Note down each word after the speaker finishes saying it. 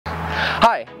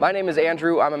Hi, my name is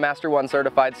Andrew. I'm a Master 1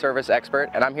 certified service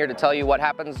expert, and I'm here to tell you what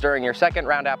happens during your second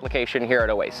round application here at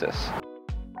Oasis.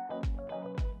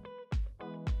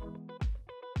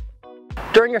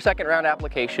 During your second round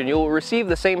application, you will receive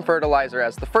the same fertilizer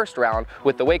as the first round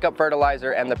with the wake-up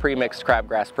fertilizer and the pre-mixed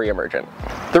crabgrass pre-emergent.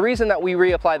 The reason that we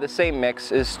reapply the same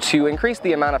mix is to increase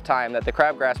the amount of time that the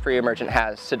crabgrass pre-emergent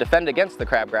has to defend against the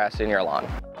crabgrass in your lawn.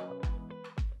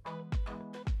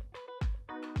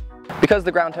 Because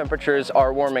the ground temperatures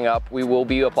are warming up, we will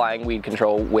be applying weed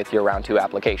control with your round 2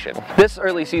 application. This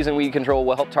early season weed control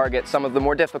will help target some of the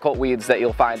more difficult weeds that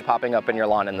you'll find popping up in your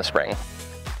lawn in the spring.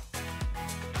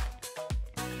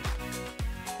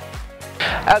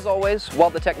 As always, while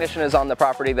the technician is on the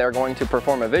property, they're going to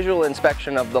perform a visual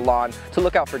inspection of the lawn to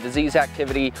look out for disease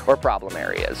activity or problem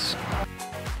areas.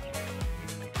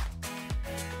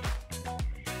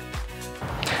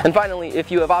 And finally,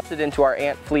 if you have opted into our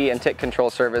ant, flea, and tick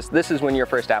control service, this is when your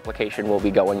first application will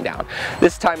be going down.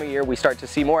 This time of year, we start to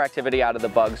see more activity out of the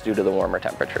bugs due to the warmer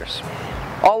temperatures.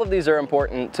 All of these are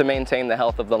important to maintain the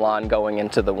health of the lawn going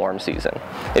into the warm season.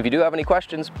 If you do have any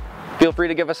questions, feel free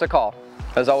to give us a call.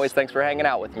 As always, thanks for hanging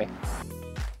out with me.